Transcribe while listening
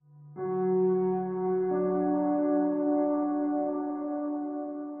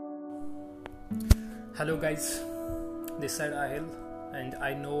Hello guys, this side Ahil, and I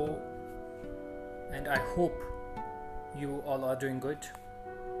know and I hope you all are doing good.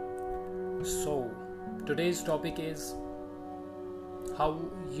 So today's topic is how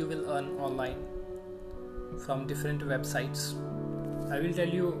you will earn online from different websites. I will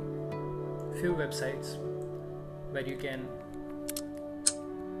tell you few websites where you can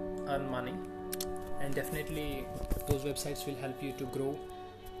earn money, and definitely those websites will help you to grow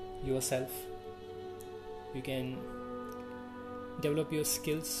yourself. You can develop your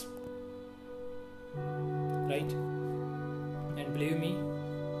skills, right? And believe me,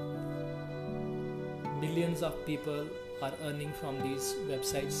 billions of people are earning from these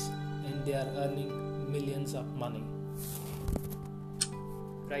websites, and they are earning millions of money,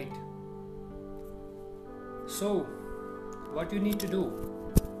 right? So what you need to do,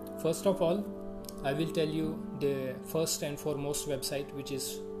 first of all, I will tell you the first and foremost website which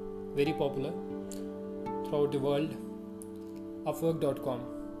is very popular throughout the world, Upwork.com.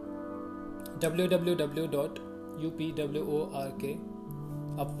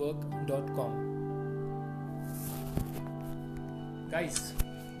 www.upwork.com. Guys,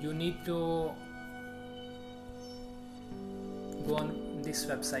 you need to go on this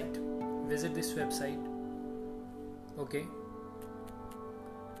website, visit this website, okay,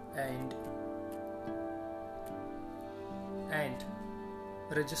 and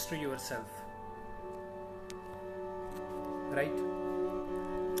register yourself, right?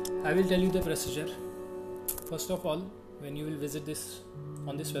 I will tell you the procedure. First of all, when you will visit this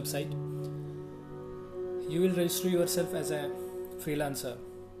website, you will register yourself as a freelancer,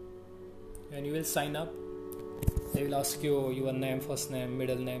 and you will sign up. They will ask you your name, first name,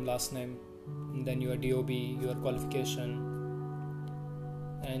 middle name, last name, and then your DOB, your qualification,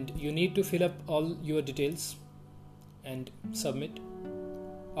 and you need to fill up all your details and submit.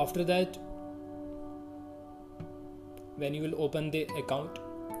 After that, when you will open the account,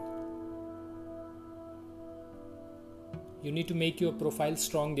 you need to make your profile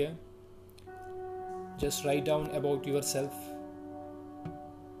strong there. Just write down about yourself,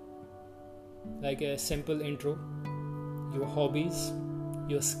 like a simple intro, your hobbies,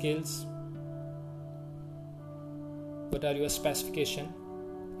 your skills, what are your specification,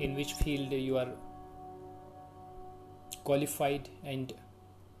 in which field you are qualified, and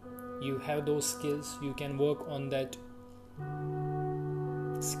you have those skills. You can work on that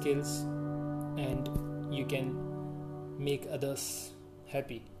skills, and you can make others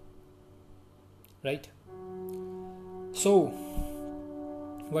happy, right? So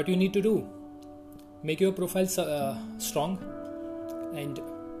what you need to do, make your profile strong and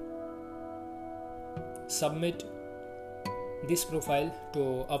submit this profile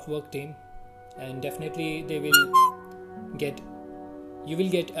to Upwork team, and definitely you will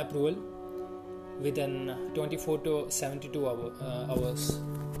get approval within 24 to 72 hours,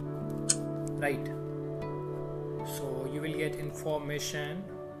 right? So you will get information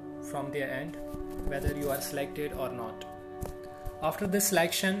from their end whether you are selected or not. After the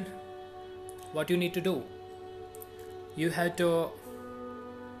selection, what you need to do, you have to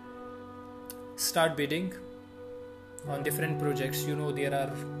start bidding on different projects. You know, there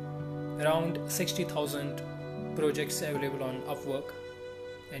are around 60,000 projects available on Upwork,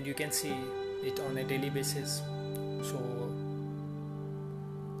 and you can see it on a daily basis. So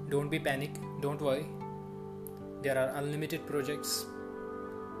don't be panic, don't worry. There are unlimited projects.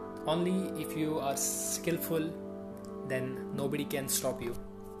 Only if you are skillful, then nobody can stop you.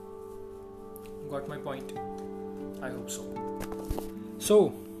 Got my point? I hope so.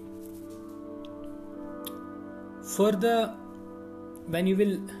 So when you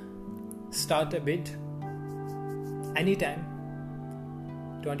will start a bid, anytime,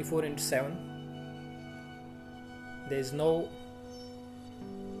 24/7, there is no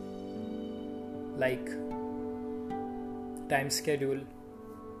like time schedule.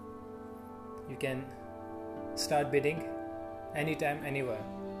 You can start bidding anytime, anywhere,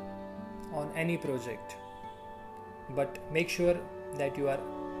 on any project, but make sure that you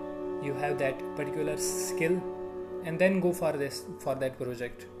have that particular skill, and then go for that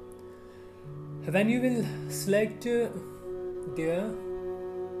project. When you will select there,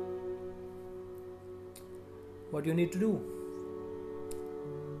 what you need to do,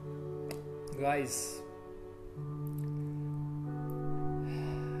 guys,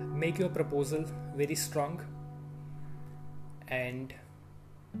 make your proposal very strong and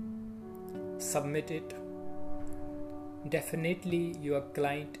submit it. Definitely your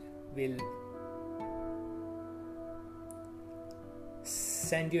client will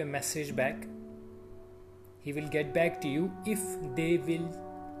send you a message back. He will get back to you if they will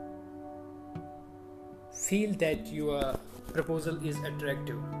feel that your proposal is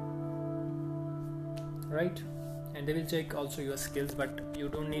attractive, right? And they will check also your skills, but you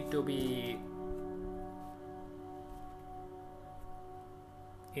don't need to be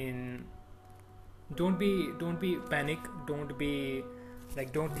in don't be panic, don't be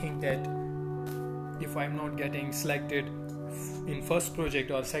like, don't think that if I'm not getting selected in first project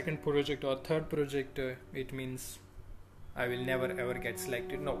or second project or third project, it means I will never ever get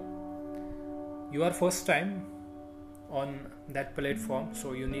selected. No, you are first time on that platform,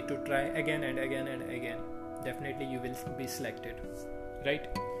 so you need to try again and again and again. Definitely you will be selected, right?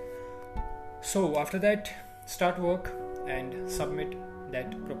 So after that, start work and submit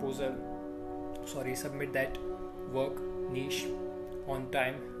that work niche on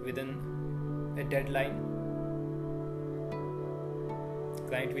time, within a deadline.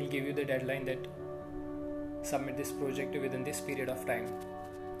 Client will give you the deadline that submit this project within this period of time.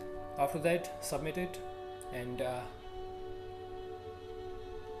 After that, submit it, and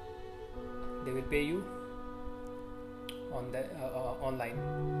they will pay you on the online.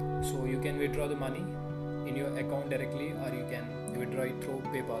 So you can withdraw the money in your account directly, or you can withdraw it through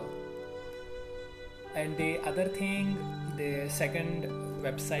PayPal. And the other thing, the second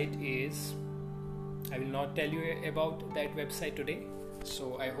website is, I will not tell you about that website today.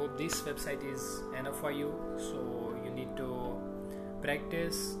 So I hope this website is enough for you. So you need to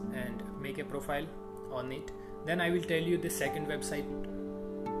practice and make a profile on it. Then I will tell you the second website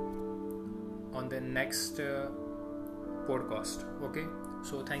on the next podcast. Okay,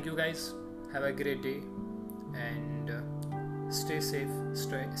 so thank you guys, have a great day, and stay safe,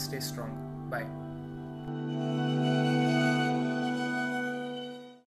 stay strong. Bye.